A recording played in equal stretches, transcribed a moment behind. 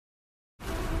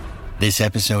This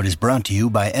episode is brought to you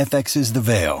by FX's The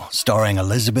Veil, starring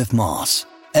Elizabeth Moss.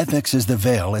 FX's The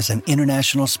Veil is an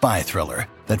international spy thriller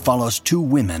that follows two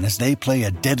women as they play a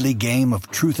deadly game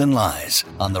of truth and lies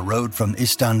on the road from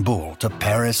Istanbul to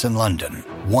Paris and London.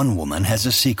 One woman has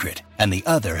a secret, and the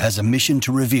other has a mission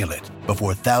to reveal it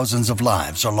before thousands of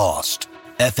lives are lost.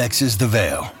 FX's The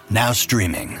Veil, now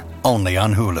streaming, only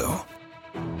on Hulu.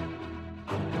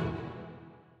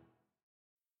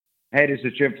 Hey, this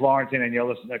is Jim Florentine, and you're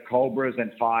listening to Cobras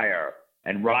and Fire,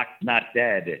 and Rock's Not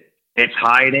Dead. It's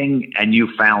hiding, and you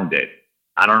found it.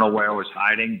 I don't know where it was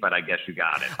hiding, but I guess you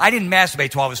got it. I didn't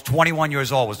masturbate till I was 21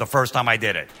 years old was the first time I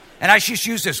did it. And I just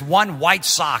used this one white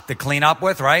sock to clean up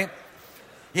with, right?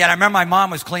 Yeah, and I remember my mom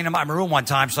was cleaning my room one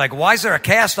time. She's like, why is there a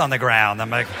cast on the ground? I'm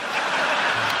like...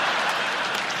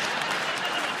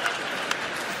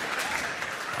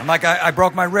 I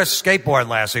broke my wrist skateboarding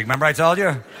last week. Remember I told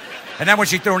you? And then when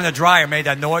she threw it in the dryer, made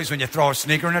that noise when you throw a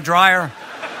sneaker in the dryer.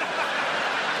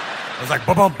 It was like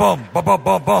boom, boom, boom, boom, boom,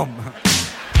 boom, boom.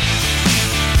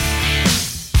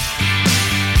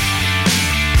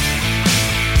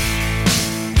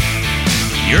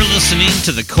 You're listening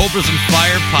to the Cobras and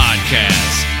Fire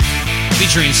podcast,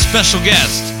 featuring special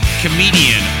guest,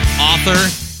 comedian, author,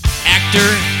 actor,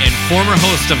 and former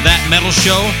host of That Metal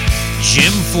Show,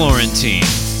 Jim Florentine.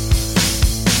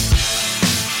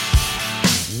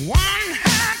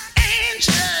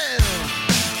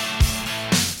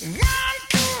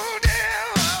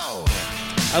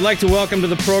 I'd like to welcome to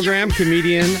the program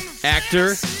comedian,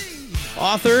 actor,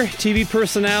 author, TV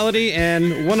personality,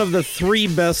 and one of the three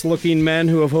best-looking men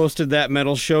who have hosted That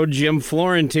Metal Show, Jim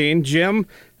Florentine. Jim,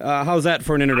 how's that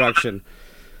for an introduction?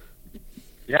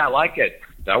 Yeah, I like it.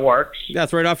 That works.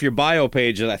 That's right off your bio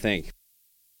page, I think.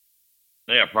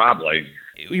 Yeah, probably.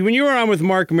 When you were on with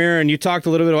Mark Maron, you talked a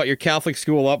little bit about your Catholic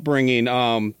school upbringing.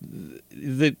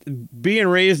 Being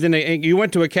raised you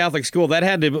went to a Catholic school, that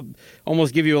had to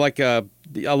almost give you like a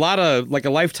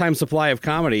lifetime supply of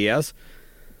comedy, yes?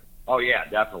 Oh yeah,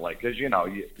 definitely. Because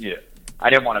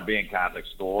I didn't want to be in Catholic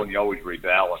school, and you always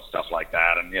rebel and stuff like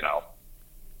that, and because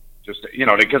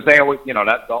they always,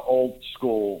 that the old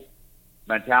school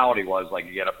mentality was like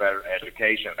you get a better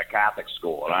education in a Catholic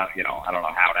school, and I don't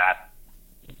know how that.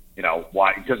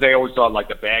 Why? Because they always thought like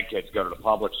the bad kids go to the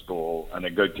public school and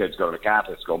the good kids go to the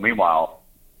Catholic school. Meanwhile,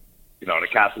 the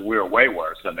Catholic, we were way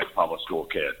worse than the public school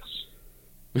kids.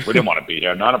 We didn't want to be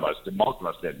there. None of us did. Most of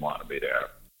us didn't want to be there.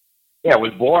 Yeah, it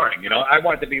was boring. I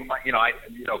wanted to be,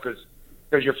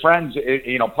 because your friends,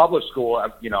 public school,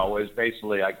 is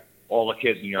basically like all the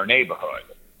kids in your neighborhood.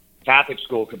 Catholic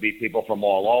school could be people from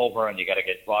all over, and you got to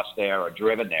get bused there or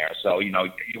driven there. So, you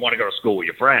want to go to school with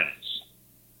your friends.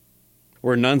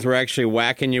 Where nuns were actually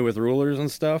whacking you with rulers and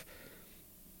stuff?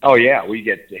 Oh, yeah. We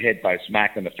get hit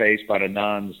smacked in the face by the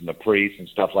nuns and the priests and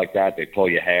stuff like that. They pull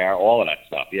your hair, all of that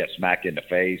stuff. Yeah, smack you in the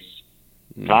face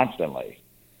constantly.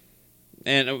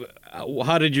 And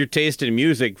how did your taste in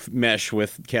music mesh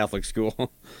with Catholic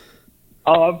school?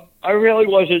 I really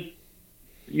wasn't,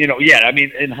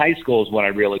 in high school is when I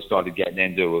really started getting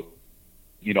into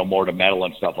more to metal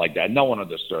and stuff like that. No one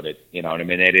understood it, you know what I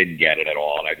mean? They didn't get it at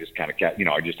all, and I just kind of kept,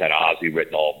 I just had Ozzy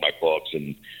written all of my books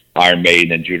and Iron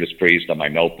Maiden and Judas Priest on my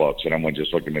notebooks, and everyone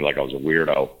just looked at me like I was a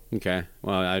weirdo. Okay,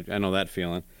 well, I know that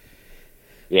feeling.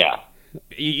 Yeah.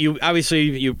 You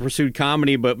obviously you pursued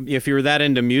comedy, but if you were that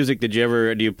into music, do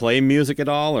you play music at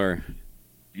all, or?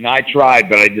 I tried,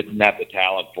 but I just didn't have the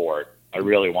talent for it. I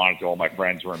really wanted to. All my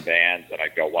friends were in bands, and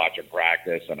I'd go watch them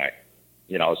practice, and I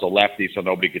was a lefty, so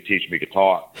nobody could teach me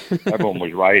guitar. Everyone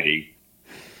was righty.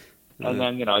 And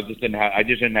then, I just didn't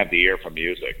have the ear for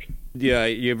music. Yeah,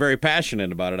 you're very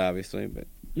passionate about it, obviously. But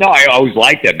no, I always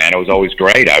liked it, man. It was always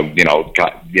great. I, going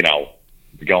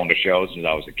to shows since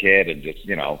I was a kid, and just,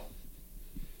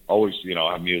 always,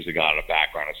 have music on in the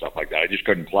background and stuff like that. I just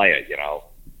couldn't play it.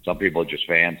 Some people are just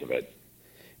fans of it.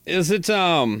 Is it?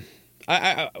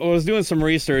 I was doing some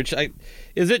research.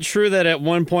 Is it true that at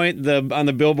one point on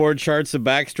the Billboard charts, the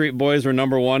Backstreet Boys were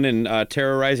number one and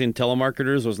Terrorizing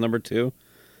Telemarketers was number two?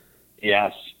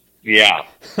 Yes. Yeah.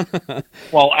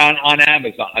 Well, on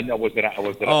Amazon. Was it?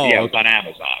 Oh, yeah, it was on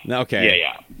Amazon. Okay.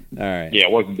 Yeah. All right. Yeah,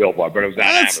 it wasn't Billboard, but it was on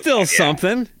Amazon. That's still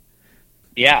something.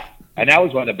 Yeah, and that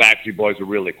was when the Backstreet Boys were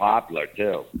really popular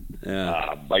too.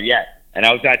 Yeah. But yeah. And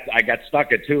I got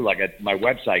stuck at too. Like my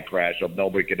website crashed, so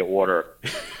nobody could order,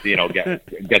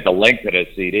 get the link to the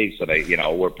CD. So they, we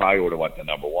probably would have went to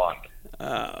number one.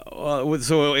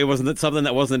 So it wasn't something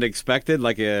that wasn't expected,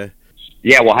 like a.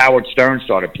 Yeah, well, Howard Stern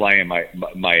started playing my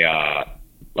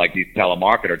like these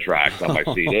telemarketer tracks on my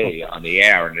CD on the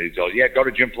air, and he goes, "Yeah, go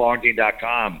to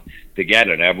JimFlorentine.com to get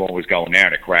it." And everyone was going there,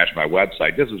 and it crashed my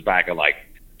website. This was back in like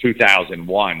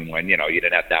 2001 when, you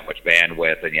didn't have that much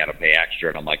bandwidth and you had to pay extra.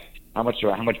 And I'm like, how much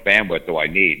bandwidth do I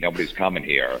need? Nobody's coming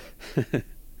here.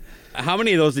 How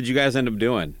many of those did you guys end up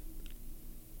doing?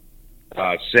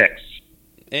 6.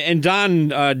 And Don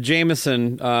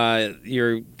Jameson,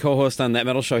 your co-host on That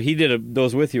Metal Show, he did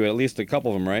those with you, at least a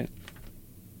couple of them, right?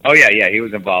 Oh, yeah, he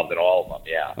was involved in all of them,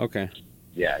 yeah. Okay.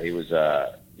 Yeah, he was,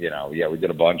 we did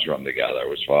a bunch of them together. It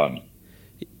was fun.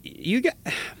 You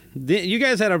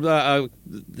guys had a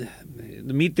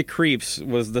Meet the Creeps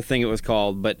was the thing it was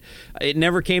called, but it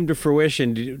never came to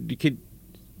fruition.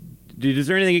 Is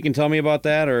there anything you can tell me about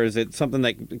that, or is it something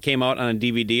that came out on a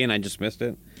DVD and I just missed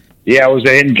it? Yeah, it was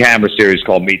a hidden camera series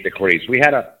called Meet the Creeps. We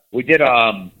did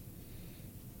a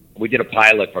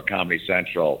pilot for Comedy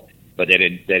Central, but they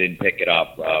didn't pick it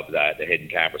up, the hidden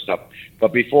camera stuff.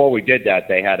 But before we did that,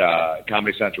 they had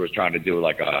Comedy Central was trying to do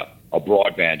like a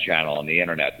broadband channel on the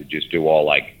internet to just do all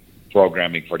like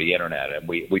programming for the internet, and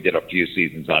we did a few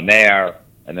seasons on there,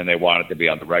 and then they wanted to be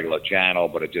on the regular channel,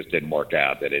 but it just didn't work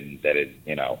out. It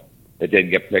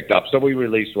didn't get picked up. So we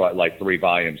released, 3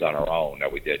 volumes on our own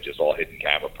that we did, just all hidden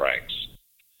camera pranks.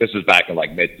 This was back in,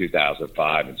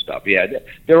 mid-2005 and stuff. Yeah,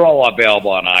 they're all available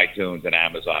on iTunes and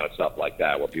Amazon and stuff like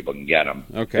that where people can get them.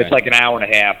 Okay. It's like an hour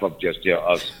and a half of just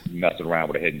us messing around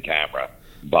with a hidden camera,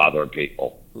 bothering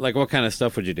people. Like what kind of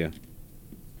stuff would you do?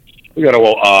 We go to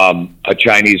a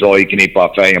Chinese all-you-can-eat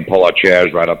buffet and pull our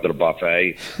chairs right up to the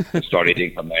buffet and start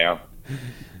eating from there.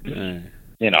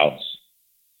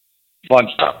 Fun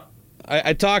stuff.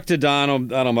 I talked to Don, I don't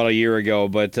know, about a year ago,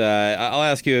 but I'll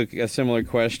ask you a similar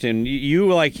question.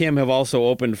 You, like him, have also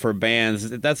opened for bands.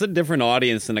 That's a different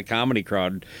audience than a comedy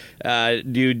crowd.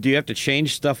 Do you have to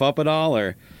change stuff up at all,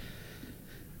 or?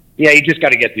 Yeah, you just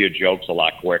got to get to your jokes a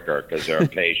lot quicker because they're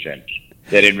impatient.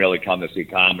 They didn't really come to see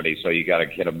comedy, so you got to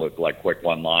hit them with quick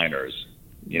one-liners.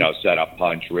 Set up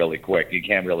punch really quick. You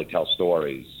can't really tell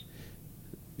stories.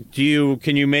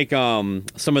 Can you make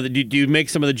do you make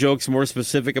some of the jokes more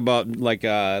specific about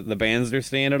the bands they're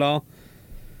staying at all?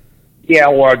 Yeah,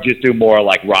 or just do more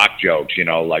rock jokes,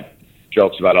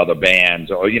 jokes about other bands,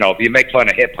 or if you make fun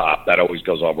of hip hop, that always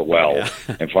goes over well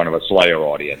in front of a Slayer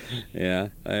audience. Yeah,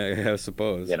 I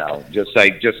suppose. Just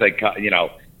say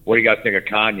what do you guys think of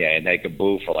Kanye, and they can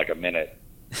boo for a minute.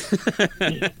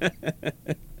 And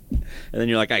then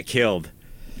you're like, I killed.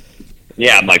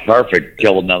 Yeah, I'm perfect.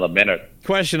 Killed another minute.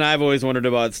 Question I've always wondered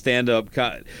about stand-up,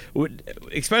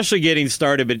 especially getting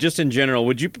started, but just in general,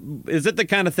 is it the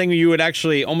kind of thing where you would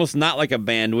actually, almost not like a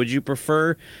band, would you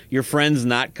prefer your friends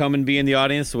not come and be in the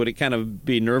audience? Would it kind of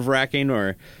be nerve-wracking,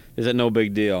 or is it no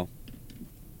big deal?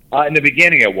 In the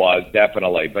beginning it was,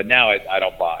 definitely, but now I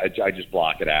don't. I just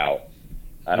block it out.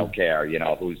 I don't care,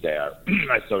 who's there.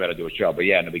 I still got to do a show. But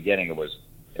yeah, in the beginning it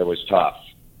was tough.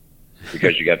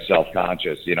 Because you get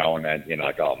self-conscious, and then,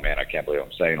 oh, man, I can't believe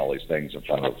I'm saying all these things in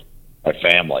front of my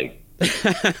family.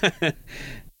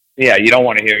 Yeah, you don't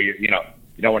want to hear, you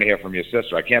don't want to hear from your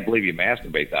sister. I can't believe you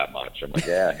masturbate that much. I'm like,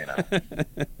 yeah,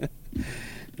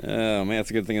 Oh, man, it's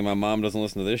a good thing that my mom doesn't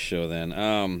listen to this show then.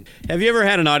 Have you ever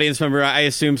had an audience member, I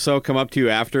assume so, come up to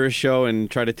you after a show and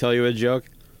try to tell you a joke?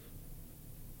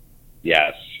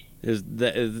 Yes. Is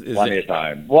plenty of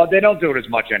time. Well, they don't do it as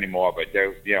much anymore, but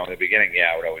they're, in the beginning,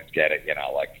 I would always get it,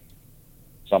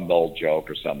 some old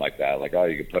joke or something like that. Oh,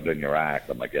 you can put it in your act.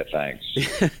 I'm like, yeah, thanks.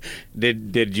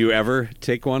 Did you ever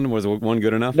take one? Was one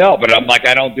good enough? No, but I'm like,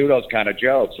 I don't do those kind of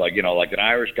jokes. Like an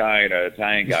Irish guy and an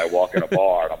Italian guy walk in a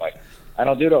bar, and I'm like, I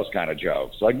don't do those kind of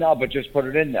jokes. No, but just put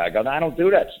it in there. I go, no, I don't do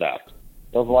that stuff.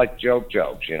 Those are jokes,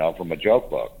 from a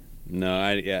joke book. No,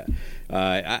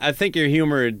 I think your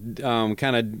humor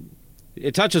kind of,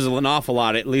 it touches an awful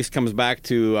lot. It at least comes back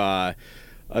to a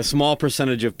small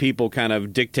percentage of people kind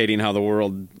of dictating how the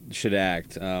world should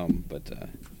act. But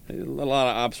a lot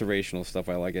of observational stuff.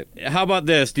 I like it. How about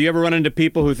this? Do you ever run into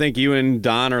people who think you and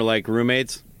Don are like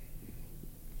roommates?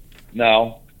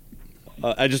 No.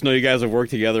 I just know you guys have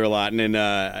worked together a lot. And then,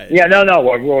 no,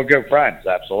 we're good friends.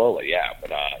 Absolutely, yeah.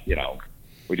 But,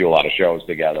 we do a lot of shows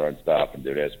together and stuff and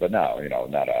do this. But no,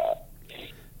 not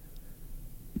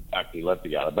actually live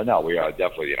together. But no, we are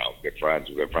definitely, good friends.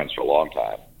 We've been friends for a long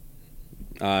time.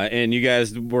 And you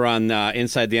guys were on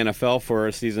Inside the NFL for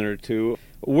a season or two.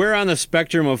 Where on the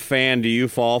spectrum of fan do you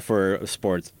fall for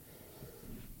sports?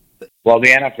 Well, the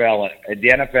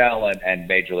NFL and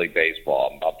Major League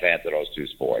Baseball. I'm fans of those two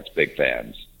sports. Big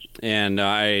fans. And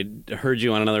I heard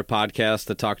you on another podcast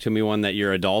that talked to me that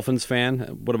you're a Dolphins fan.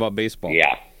 What about baseball?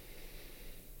 Yeah.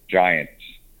 Giants.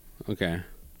 Okay.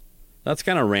 That's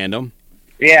kind of random.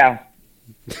 Yeah.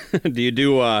 Do you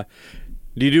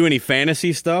do any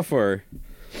fantasy stuff or?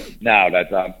 No,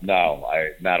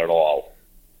 not at all.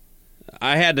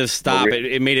 I had to stop.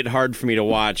 It made it hard for me to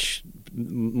watch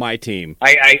my team.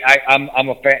 I'm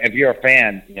a fan. If you're a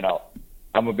fan,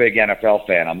 I'm a big NFL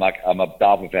fan. I'm a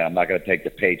Dolphin fan. I'm not going to take the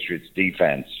Patriots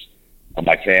defense on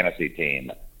my fantasy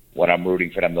team when I'm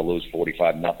rooting for them to lose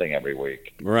 45-0 every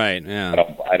week. Right. Yeah.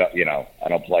 I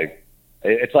don't play.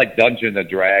 It's like Dungeons and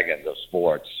Dragons of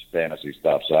sports fantasy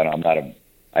stuff. So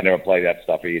I never play that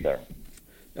stuff either.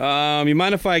 You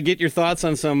mind if I get your thoughts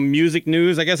on some music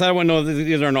news? I guess I wouldn't know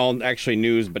these aren't all actually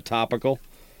news, but topical.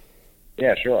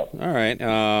 Yeah, sure. All right.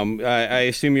 I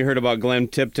assume you heard about Glenn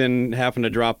Tipton having to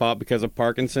drop out because of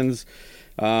Parkinson's.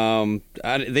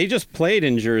 They just played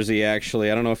in Jersey, actually.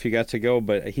 I don't know if you got to go,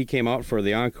 but he came out for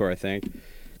the encore, I think.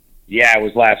 Yeah, it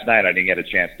was last night. I didn't get a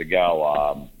chance to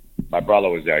go. My brother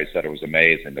was there. He said it was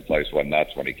amazing. The place went nuts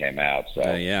when he came out.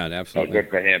 So yeah, absolutely. Good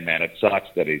for him, man. It sucks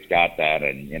that he's got that,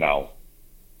 and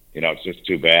it's just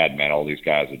too bad, man. All these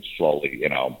guys are slowly,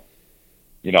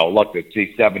 look,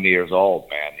 he's 70 years old,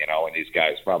 man. And these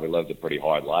guys probably lived a pretty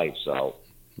hard life. So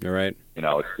you're right.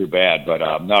 It's too bad. But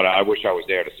no, I wish I was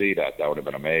there to see that. That would have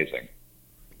been amazing.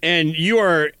 And you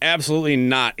are absolutely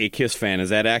not a Kiss fan. Is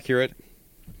that accurate?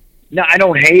 No, I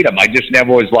don't hate them. I just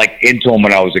never was into them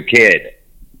when I was a kid.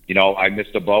 I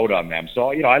missed a boat on them.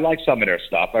 So, I like some of their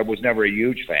stuff. I was never a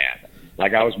huge fan.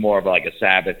 I was more of a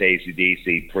Sabbath,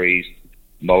 AC/DC, Priest,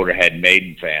 Motorhead,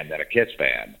 Maiden fan than a Kiss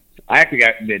fan. I actually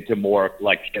got into more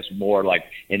Kiss more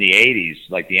in the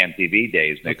 80s, the MTV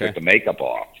days, and they took the makeup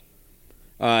off.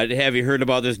 Have you heard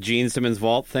about this Gene Simmons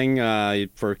Vault thing?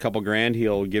 For a couple grand,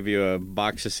 he'll give you a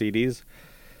box of CDs.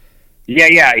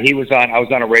 Yeah. He was on. I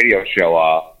was on a radio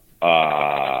show,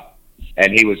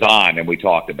 and he was on, and we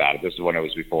talked about it. This is when it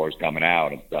was before it was coming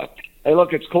out and stuff. Hey,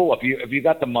 look, it's cool if you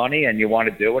got the money and you want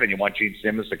to do it, and you want Gene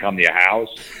Simmons to come to your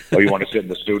house, or you want to sit in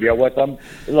the studio with him.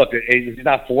 Look, he's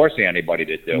not forcing anybody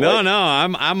to do it. No,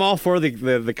 I'm all for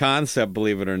the concept.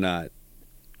 Believe it or not.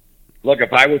 Look,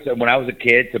 when I was a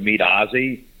kid to meet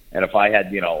Ozzy, and if I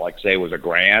had say it was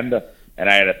 $1,000 and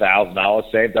I had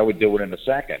 $1,000 saved, I would do it in a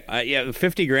second. Yeah,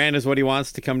 $50,000 is what he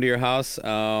wants to come to your house.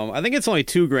 I think it's only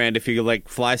 $2,000 if you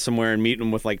fly somewhere and meet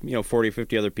him with 40,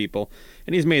 50 other people.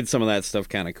 And he's made some of that stuff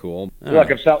kind of cool. Look,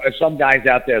 if some guys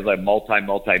out there is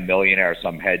multi-millionaire,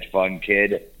 some hedge fund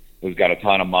kid who's got a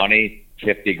ton of money,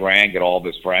 $50,000, get all of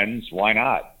his friends, why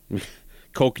not?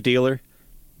 Coke dealer.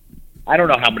 I don't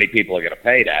know how many people are going to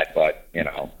pay that, but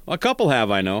a couple have,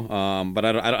 I know, but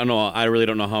I don't know. I really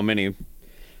don't know how many.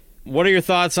 What are your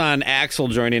thoughts on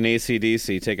Axl joining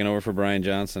AC/DC, taking over for Brian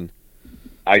Johnson?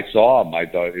 I saw him. I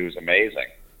thought he was amazing.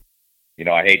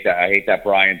 I hate that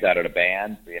Brian's out of the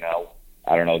band.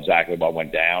 I don't know exactly what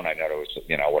went down. I know it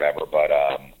was whatever, but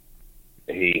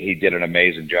he did an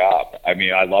amazing job. I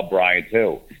mean, I love Brian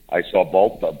too. I saw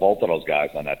both of those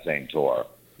guys on that same tour.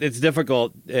 It's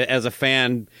difficult as a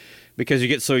fan, because you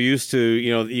get so used to,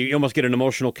 you almost get an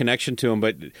emotional connection to them,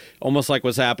 but almost like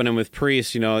what's happening with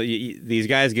Priest, these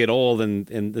guys get old and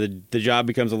the job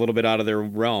becomes a little bit out of their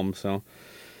realm. So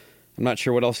I'm not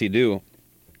sure what else you do.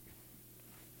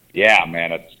 Yeah,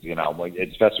 man,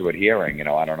 it's especially with hearing,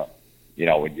 I don't know,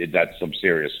 that's some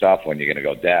serious stuff when you're going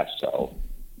to go deaf. So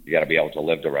you got to be able to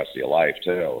live the rest of your life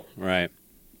too. Right.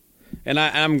 And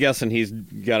I'm guessing he's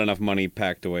got enough money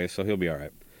packed away, so he'll be all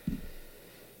right.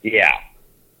 Yeah.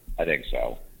 I think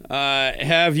so.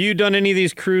 Have you done any of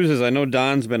these cruises? I know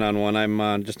Don's been on one.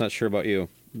 I'm just not sure about you.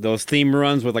 Those theme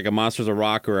runs with a Monsters of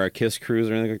Rock or a Kiss cruise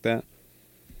or anything like that?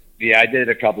 Yeah, I did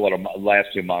a couple of the last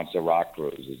 2 months of rock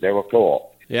cruises. They were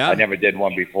cool. Yeah? I never did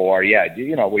one before. Yeah,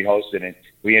 we hosted it.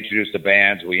 We introduced the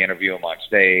bands. We interview them on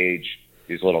stage,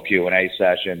 these little Q&A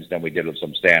sessions. Then we did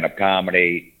some stand-up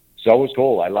comedy. So it was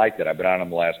cool. I liked it. I've been on them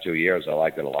the last 2 years. I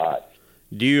liked it a lot.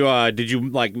 Do you did you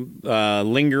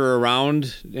linger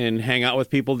around and hang out with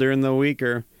people during the week,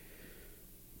 or?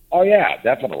 Oh yeah,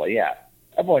 definitely, yeah.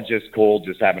 Everyone's just cool,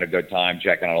 just having a good time,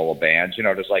 checking out all the bands.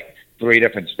 There's 3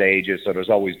 different stages, so there's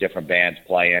always different bands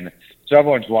playing. So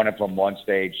everyone's running from one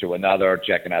stage to another,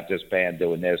 checking out this band,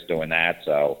 doing this, doing that.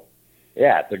 So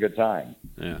yeah, it's a good time.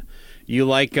 Yeah. You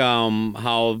like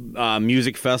how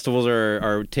music festivals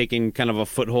are taking kind of a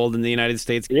foothold in the United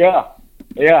States?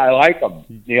 Yeah, I like them.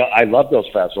 I love those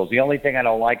festivals. The only thing I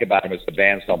don't like about them is the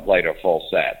bands don't play their full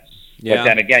sets. Yeah. But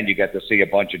then again, you get to see a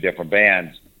bunch of different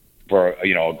bands for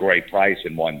a great price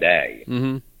in one day.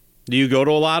 Mm-hmm. Do you go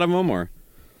to a lot of them, or?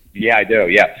 Yeah, I do.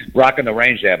 Yeah, Rock on the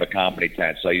Range, they have a comedy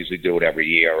tent, so I usually do it every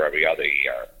year or every other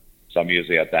year. So I'm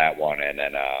usually at that one, and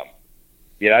then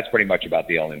that's pretty much about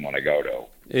the only one I go to.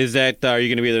 Is that are you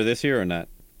going to be there this year or not?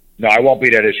 No, I won't be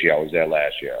there this year. I was there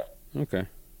last year. Okay.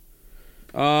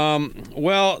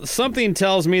 Well, something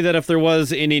tells me that if there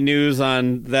was any news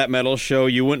on that metal show,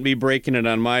 you wouldn't be breaking it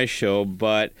on my show,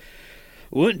 but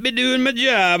wouldn't be doing my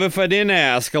job if I didn't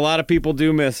ask. A lot of people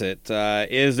do miss it.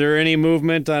 Is there any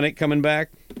movement on it coming back?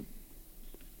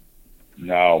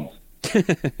 No.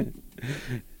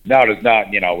 No, there's not.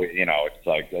 It's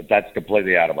like that's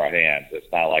completely out of our hands.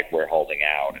 It's not like we're holding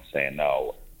out and saying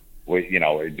no. We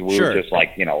Sure. were just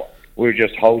like, we were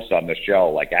just hosts on the show,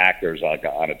 like actors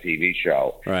on a TV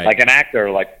show. Right. Like an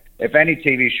actor, like if any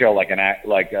TV show, like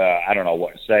I don't know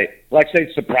what say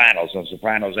Sopranos. When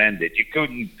Sopranos ended, you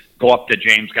couldn't go up to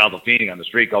James Gandolfini on the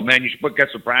street, go, man, you should get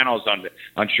Sopranos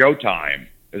on Showtime.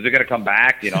 Is it going to come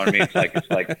back? You know what I mean? It's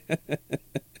like.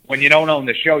 When you don't own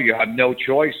the show, you have no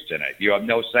choice in it. You have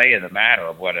no say in the matter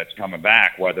of when it's coming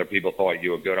back, whether people thought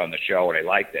you were good on the show or they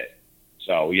liked it.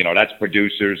 So, that's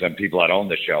producers and people that own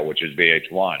the show, which is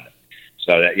VH1.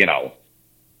 So that,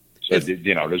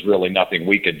 there's really nothing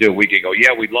we could do. We could go,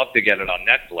 yeah, we'd love to get it on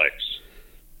Netflix.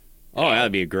 Oh,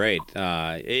 that'd be great.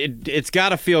 It's got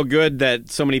to feel good that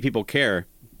so many people care.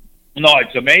 No,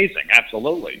 it's amazing.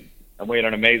 Absolutely. And we had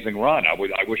an amazing run. I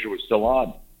wish it was still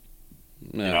on.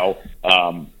 No.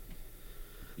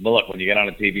 But look, when you get on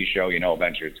a TV show,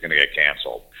 eventually it's going to get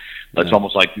canceled. It's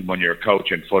almost like when you're a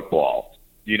coach in football.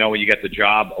 When you get the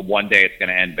job, one day it's going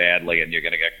to end badly and you're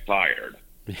going to get fired.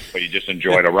 But you just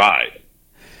enjoy the ride.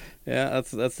 Yeah,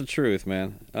 that's the truth,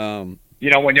 man.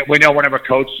 Whenever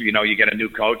coach, you get a new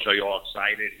coach, so you're all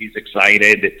excited. He's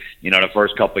excited. The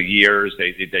first couple of years,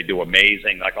 they do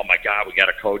amazing. Like, oh, my God, we got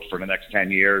a coach for the next 10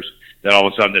 years. Then all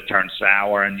of a sudden it turns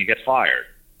sour and you get fired.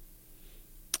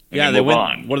 Yeah, they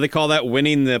win. What do they call that?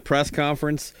 Winning the press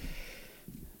conference?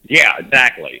 Yeah,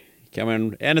 exactly.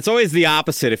 And it's always the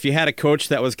opposite. If you had a coach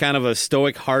that was kind of a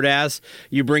stoic hard ass,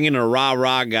 you bring in a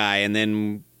rah guy, and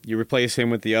then you replace him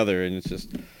with the other, and it's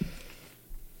just.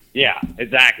 Yeah,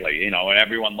 exactly. And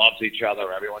everyone loves each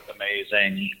other. Everyone's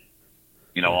amazing.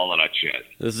 All of that shit.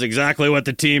 This is exactly what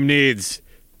the team needs,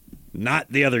 not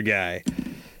the other guy.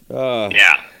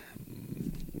 Yeah.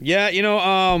 Yeah,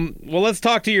 well, let's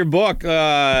talk to your book.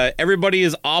 Everybody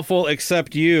is awful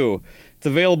except you. It's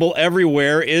available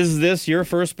everywhere. Is this your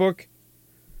first book?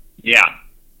 Yeah.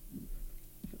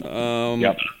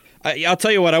 Yep. I'll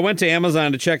tell you what, I went to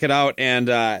Amazon to check it out,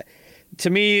 and to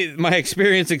me, my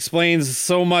experience explains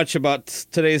so much about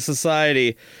today's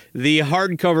society. The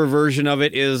hardcover version of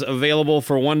it is available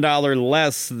for $1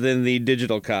 less than the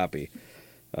digital copy.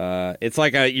 It's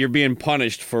like you're being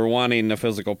punished for wanting a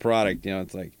physical product.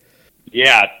 It's like.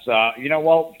 Yeah, it's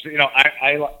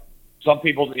I some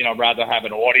people rather have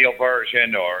an audio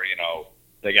version or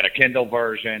they get a Kindle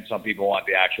version. Some people want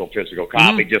the actual physical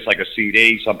copy, just like a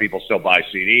CD. Some people still buy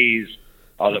CDs.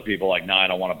 Other people like, no, I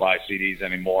don't want to buy CDs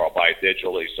anymore. I'll buy it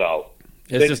digitally. So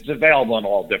it's available in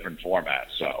all different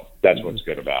formats. So that's what's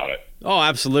good about it. Oh,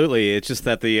 absolutely. It's just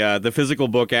that the physical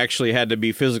book actually had to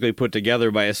be physically put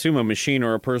together by, I assume, a machine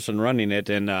or a person running it,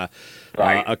 and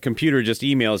right. A computer just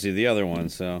emails you the other one.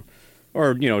 So,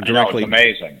 or directly. I know,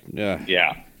 it's amazing.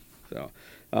 Yeah. So,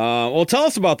 well, tell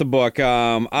us about the book.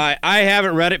 I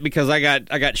haven't read it because I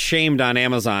got shamed on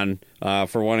Amazon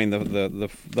for wanting the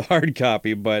hard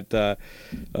copy. But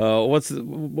what's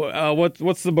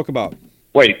the book about?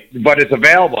 Wait, but it's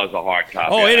available as a hard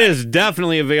copy. Oh, it is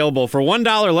definitely available for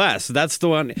 $1 less. That's the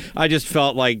one. I just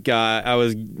felt like I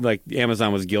was like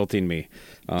Amazon was guilting me.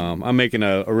 I'm making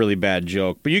a really bad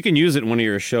joke, but you can use it in one of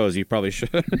your shows. You probably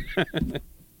should.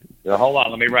 Yeah, hold on,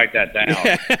 let me write that down.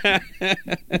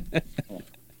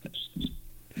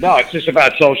 No, it's just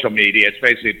about social media. It's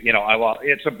basically,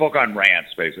 it's a book on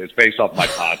rants, basically. It's based off my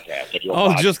podcast. I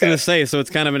was just going to say, so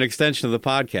it's kind of an extension of the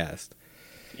podcast.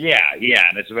 Yeah,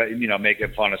 and it's about,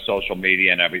 making fun of social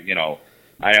media and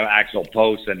I have actual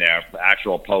posts in there,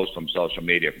 actual posts from social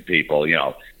media from people,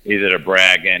 either to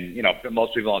brag and,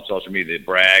 most people on social media, they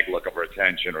brag, looking for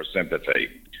attention or sympathy.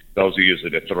 Those are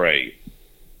usually the three.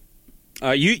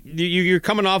 You're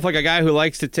coming off like a guy who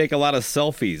likes to take a lot of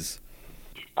selfies.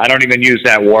 I don't even use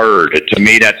that word. To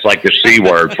me, that's like the C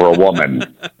word for a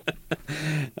woman.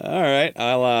 All right,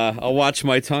 I'll watch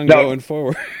my tongue going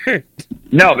forward.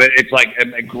 No, but it's like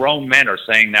grown men are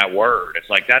saying that word. It's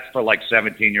like that's for like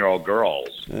 17-year-old girls,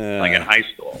 like in high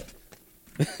school.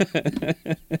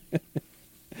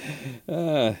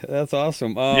 That's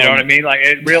awesome. You know what I mean? Like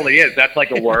it really is. That's like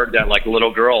a word that like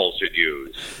little girls should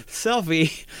use.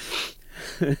 Selfie.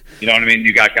 You know what I mean?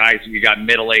 You got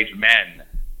middle-aged men,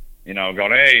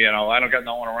 going, hey, I don't got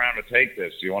no one around to take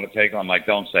this. You want to take it? I'm like,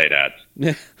 don't say that.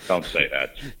 Don't say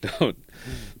that. Don't.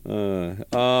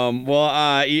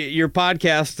 Well, your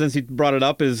podcast, since you brought it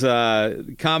up, is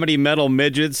Comedy Metal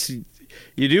Midgets.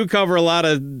 you do cover a lot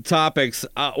of topics.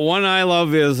 One I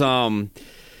love is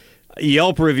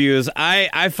Yelp reviews.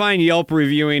 I find Yelp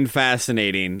reviewing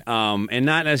fascinating, and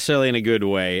not necessarily in a good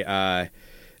way.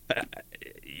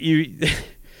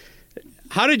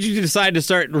 How did you decide to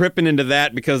start ripping into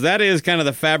that? Because that is kind of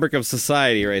the fabric of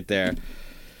society right there.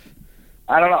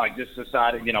 I don't know. I just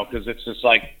decided, because it's just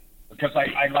like, because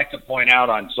I like to point out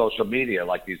on social media,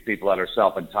 like these people that are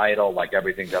self-entitled, like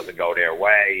everything doesn't go their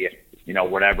way,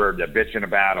 whatever they're bitching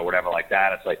about or whatever like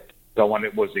that. It's like, so when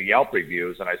it was the Yelp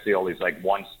reviews and I see all these like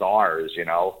 1 stars,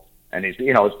 and these,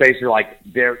 it's basically like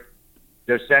their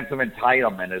sense of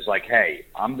entitlement is like, hey,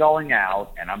 I'm going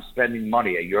out and I'm spending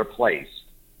money at your place.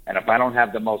 And if I don't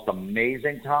have the most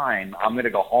amazing time, I'm going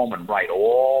to go home and write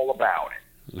all about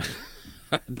it.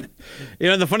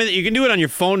 The funny thing, you can do it on your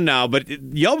phone now, but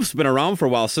Yelp's been around for a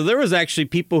while. So there was actually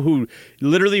people who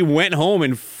literally went home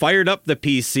and fired up the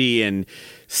PC and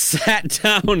sat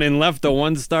down and left a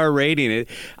 1-star rating.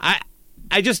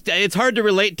 It's hard to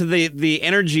relate to the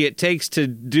energy it takes to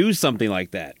do something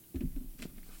like that.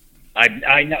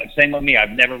 I know. Same with me.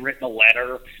 I've never written a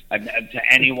letter to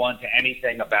anyone, to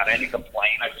anything about any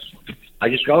complaint. I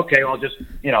just go, okay, I'll just,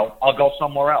 I'll go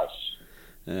somewhere else.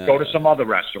 Go to some other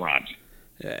restaurant.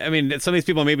 I mean, some of these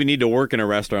people maybe need to work in a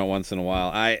restaurant once in a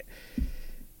while. I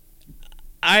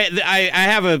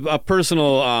have a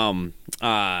personal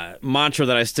mantra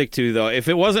that I stick to, though. If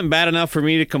it wasn't bad enough for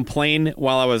me to complain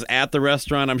while I was at the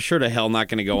restaurant, I'm sure to hell not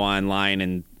going to go online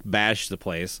and bash the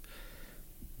place.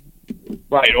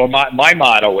 Right, or my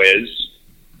motto is,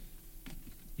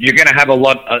 you're going to have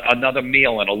another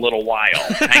meal in a little while.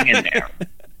 Hang in there.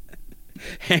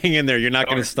 Hang in there. You're not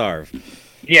going to starve.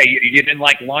 Yeah, you didn't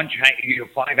like lunch. You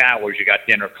 5 hours, you got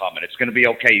dinner coming. It's going to be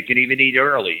okay. You can even eat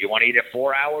early. You want to eat at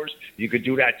 4 hours? You could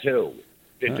do that too.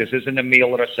 This isn't the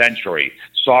meal of the century.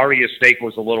 Sorry, your steak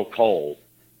was a little cold.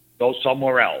 Go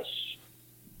somewhere else.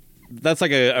 That's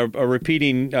like a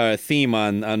repeating theme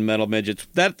on Metal Midgets.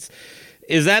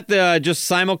 Is that just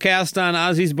simulcast on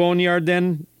Ozzy's Boneyard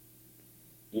then?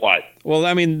 What? Well,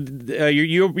 I mean,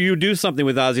 you do something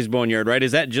with Ozzy's Boneyard, right?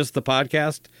 Is that just the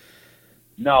podcast?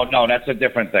 No, that's a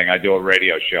different thing. I do a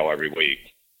radio show every week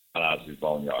on Ozzy's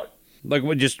Boneyard. Like,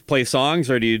 what, just play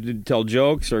songs, or do you tell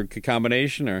jokes, or a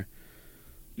combination, or?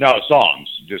 No, songs.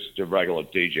 Just a regular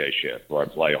DJ shit where I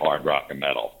play hard rock and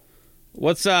metal.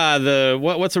 What's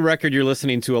what's a record you're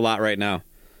listening to a lot right now?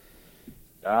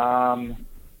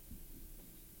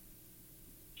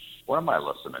 What am I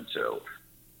listening to?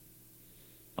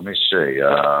 Let me see.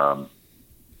 The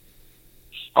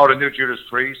new Judas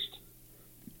Priest.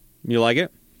 You like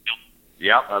it?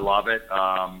 Yep, I love it.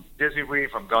 Dizzy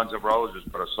Reed from Guns N' Roses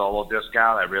put a solo disc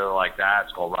out. I really like that.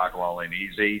 It's called Rock and Roll Ain't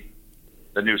Easy.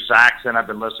 The new Saxon I've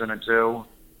been listening to.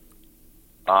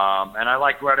 And I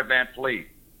like Greta Van Fleet.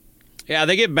 Yeah,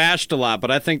 they get bashed a lot,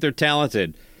 but I think they're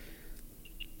talented.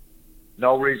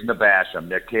 No reason to bash them.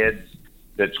 They're kids.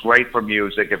 That's great for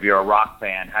music. If you're a rock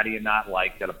fan, how do you not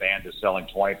like that a band is selling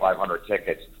 2,500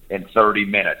 tickets in 30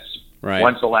 minutes? Right.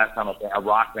 When's the last time a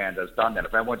rock band has done that?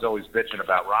 If everyone's always bitching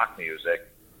about rock music,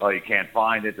 you can't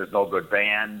find it. There's no good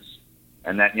bands,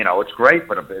 and then it's great,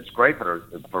 but it's great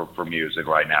for music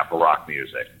right now, for rock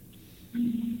music.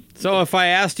 So if I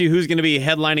asked you who's going to be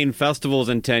headlining festivals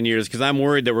in 10 years, because I'm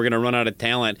worried that we're going to run out of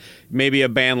talent, maybe a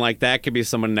band like that could be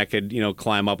someone that could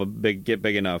climb up get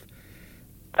big enough.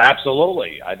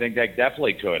 Absolutely, I think they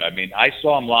definitely could. I mean, I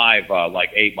saw them live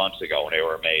like 8 months ago, and they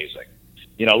were amazing.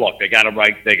 Look, they got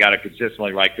to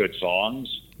consistently write good songs.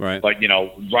 Right. But,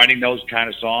 writing those kind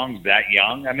of songs that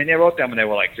young, I mean, they wrote them when they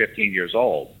were like 15 years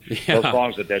old. Yeah. Those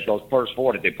songs those first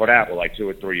 4 that they put out were like 2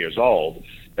 or 3 years old.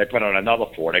 They put out another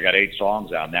 4. They got 8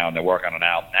 songs out now, and they're working on an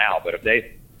album now. But if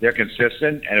they're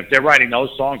consistent, and if they're writing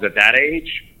those songs at that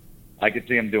age, I could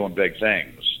see them doing big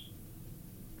things.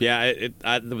 Yeah,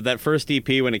 that first EP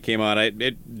when it came out,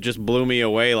 it just blew me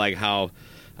away, like how,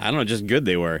 I don't know, just good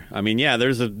they were. I mean, yeah,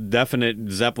 there's a definite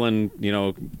Zeppelin,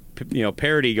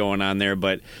 parody going on there,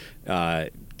 but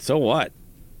so what?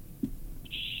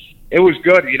 It was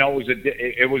good,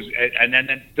 it was, and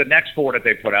then the next 4 that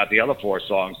they put out, the other 4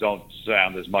 songs don't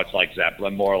sound as much like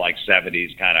Zeppelin, more like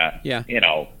 70s kind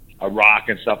of, a rock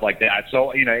and stuff like that.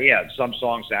 So, some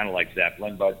songs sounded like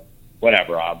Zeppelin, but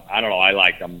whatever. I don't know. I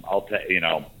like them.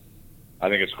 I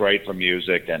think it's great for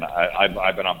music, and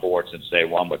I've been on board since day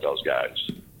one with those guys.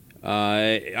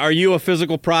 Are you a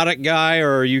physical product guy,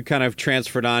 or are you kind of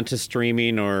transferred on to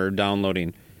streaming or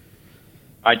downloading?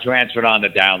 I transferred on to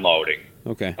downloading.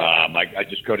 Okay. I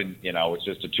just couldn't, it's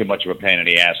just too much of a pain in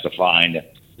the ass to find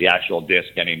the actual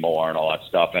disc anymore and all that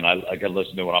stuff. And I can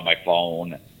listen to it on my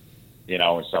phone,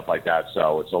 and stuff like that.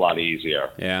 So it's a lot easier.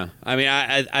 Yeah, I mean,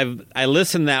 I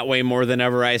listen that way more than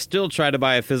ever. I still try to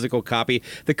buy a physical copy.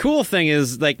 The cool thing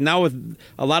is, like, now with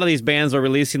a lot of these bands are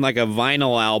releasing like a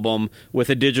vinyl album with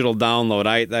a digital download.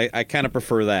 I kind of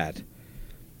prefer that.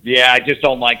 Yeah, I just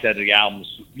don't like that the albums,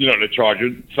 to charge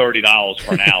you $30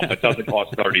 for an album. It doesn't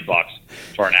cost $30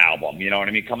 for an album. You know what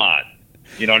I mean? Come on.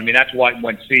 You know what I mean? That's why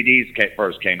when CDs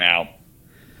first came out,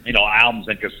 albums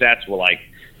and cassettes were like,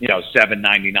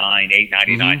 $7.99,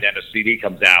 $8.99. Then a CD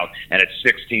comes out and it's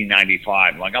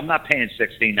 $16.95. Like, I'm not paying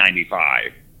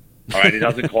 $16.95. All right, it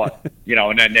doesn't cost,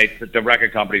 and then the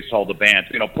record companies told the bands,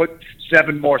 put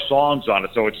 7 more songs on it,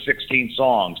 so it's 16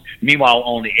 songs. Meanwhile,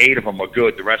 only 8 of them were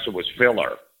good. The rest of it was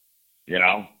filler.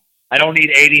 I don't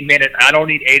need 80 minutes. I don't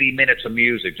need 80 minutes of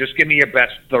music. Just give me your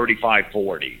best 35,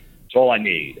 40. That's all I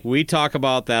need. We talk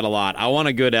about that a lot. I want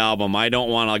a good album. I don't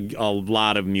want a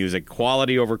lot of music.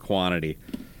 Quality over quantity.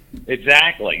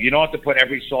 Exactly. You don't have to put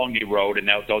every song you wrote in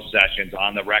those sessions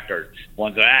on the record.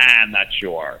 Ones that, I'm not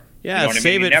sure. Yeah,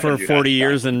 save it for 40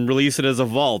 years and release it as a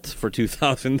vault for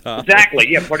 $2,000. Exactly.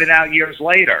 Yeah, put it out years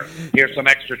later. Here's some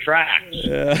extra tracks.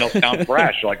 They'll sound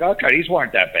fresh. Like, okay, these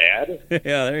weren't that bad.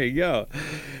 Yeah, there you go.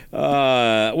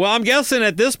 Well, I'm guessing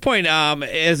at this point,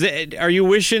 are you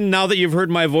wishing, now that you've heard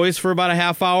my voice for about a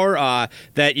half hour,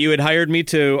 that you had hired me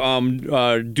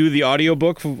to do the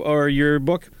audiobook or your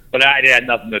book? But I had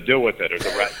nothing to do with it. Or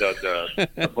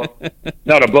the book.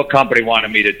 No, the book company wanted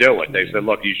me to do it. They said,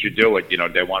 look, you should do it. They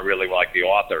really like the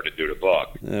author to do the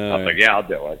book. I was like, yeah, I'll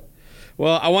do it.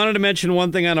 Well, I wanted to mention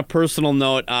one thing on a personal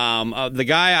note. The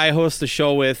guy I host the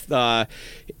show with, him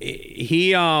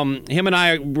and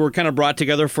I were kind of brought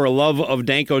together for a love of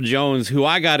Danko Jones, who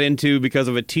I got into because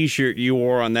of a T-shirt you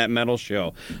wore on that metal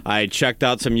show. I checked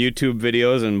out some YouTube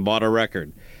videos and bought a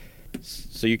record.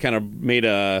 So you kind of made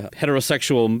a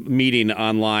heterosexual meeting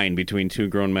online between two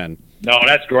grown men. No,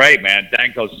 that's great, man.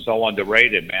 Danko's so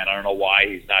underrated, man. I don't know why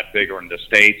he's not bigger in the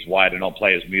States, why they don't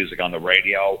play his music on the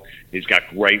radio. He's got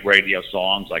great radio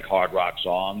songs, like hard rock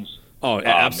songs. Oh,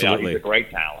 absolutely. He's a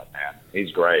great talent, man.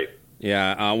 He's great.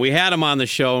 Yeah, we had him on the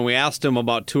show, and we asked him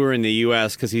about touring the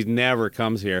U.S. because he never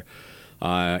comes here.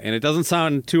 And it doesn't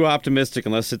sound too optimistic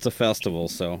unless it's a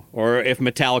festival, or if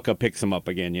Metallica picks him up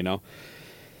again,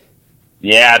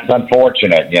 Yeah, it's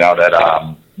unfortunate,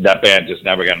 that band just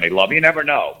never got any love. You never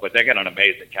know, but they got an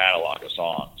amazing catalog of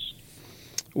songs.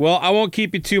 Well, I won't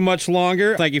keep you too much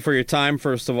longer. Thank you for your time,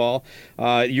 first of all.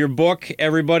 Your book,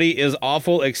 Everybody is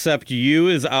Awful Except You,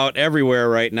 is out everywhere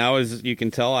right now. As you can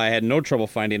tell, I had no trouble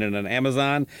finding it on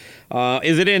Amazon.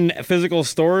 Is it in physical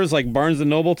stores like Barnes &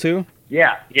 Noble, too?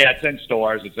 Yeah, it's in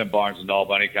stores. It's in Barnes &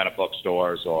 Noble, any kind of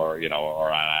bookstores, or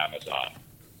on Amazon.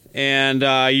 And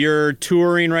you're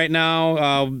touring right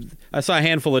now. I saw a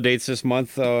handful of dates this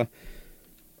month. Just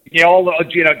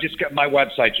get my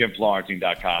website,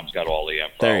 JimFlorentine.com's got all the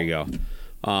info. There you go.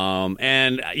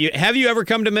 And have you ever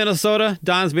come to Minnesota?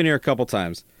 Don's been here a couple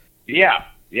times. Yeah,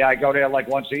 I go there like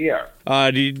once a year.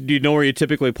 Do you know where you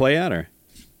typically play at, or?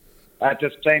 At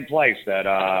the same place that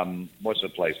what's the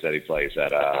place that he plays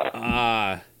at?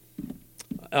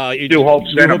 New Hope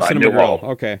Cinema. New Hope.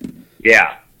 Okay.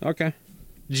 Yeah. Okay.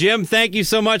 Jim, thank you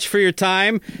so much for your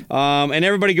time, and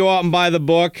everybody go out and buy the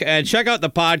book and check out the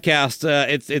podcast.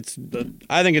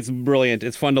 I think it's brilliant.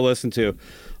 It's fun to listen to.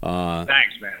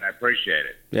 Thanks, man. I appreciate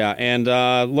it. Yeah, and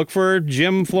look for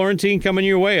Jim Florentine coming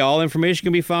your way. All information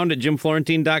can be found at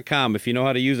jimflorentine.com. If you know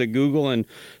how to use a Google and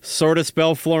sort of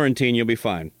spell Florentine, you'll be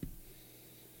fine.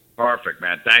 Perfect,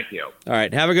 man. Thank you. All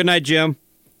right, have a good night, Jim.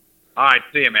 All right,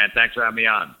 see you, man. Thanks for having me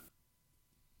on.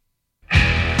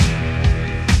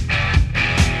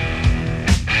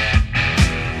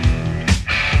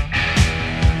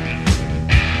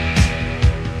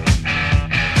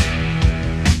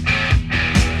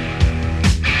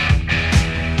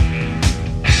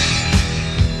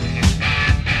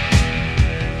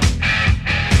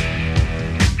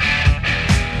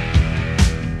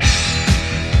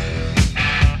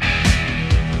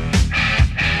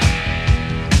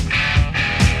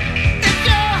 If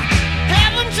you're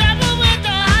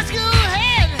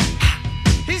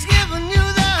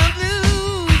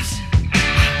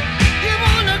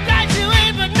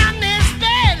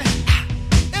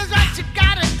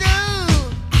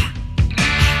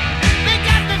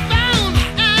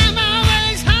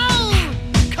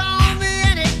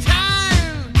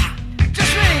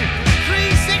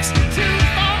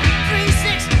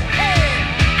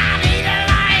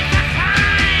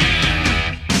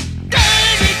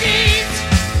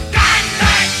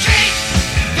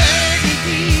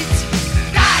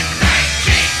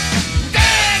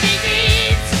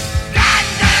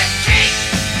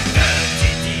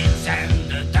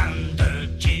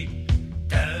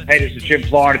Hey, this is Jim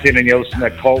Florentine, and you listen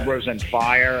to Cobras and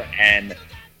Fire and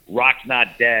Rock's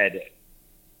Not Dead.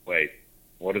 Wait,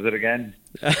 what is it again?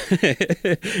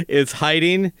 It's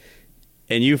hiding,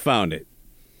 and you found it.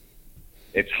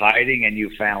 It's hiding, and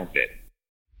you found it.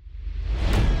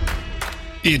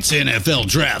 It's NFL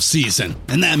draft season,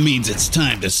 and that means it's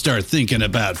time to start thinking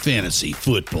about fantasy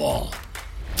football.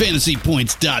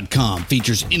 FantasyPoints.com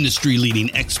features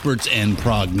industry-leading experts and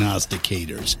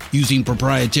prognosticators using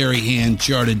proprietary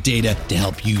hand-charted data to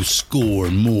help you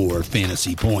score more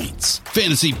fantasy points.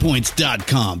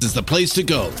 FantasyPoints.com is the place to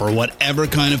go for whatever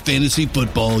kind of fantasy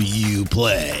football you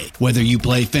play. Whether you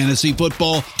play fantasy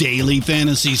football, daily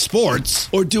fantasy sports,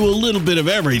 or do a little bit of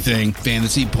everything,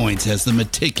 Fantasy Points has the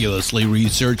meticulously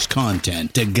researched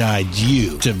content to guide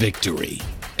you to victory.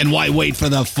 And why wait for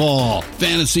the fall?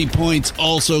 Fantasy Points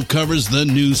also covers the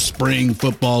new spring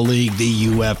football league, the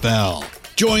UFL.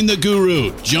 Join the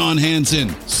guru, John Hansen,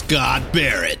 Scott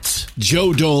Barrett,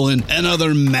 Joe Dolan, and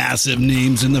other massive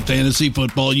names in the fantasy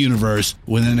football universe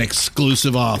with an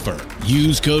exclusive offer.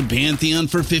 Use code Pantheon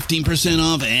for 15%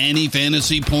 off any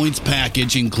Fantasy Points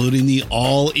package, including the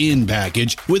all-in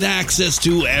package, with access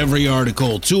to every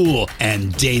article, tool,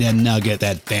 and data nugget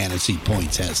that Fantasy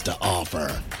Points has to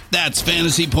offer. That's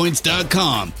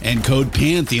FantasyPoints.com and code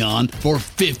Pantheon for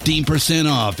 15%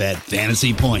 off at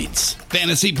Fantasy Points.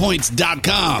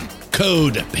 FantasyPoints.com,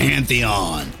 code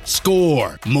Pantheon.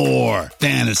 Score more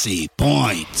fantasy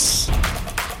points.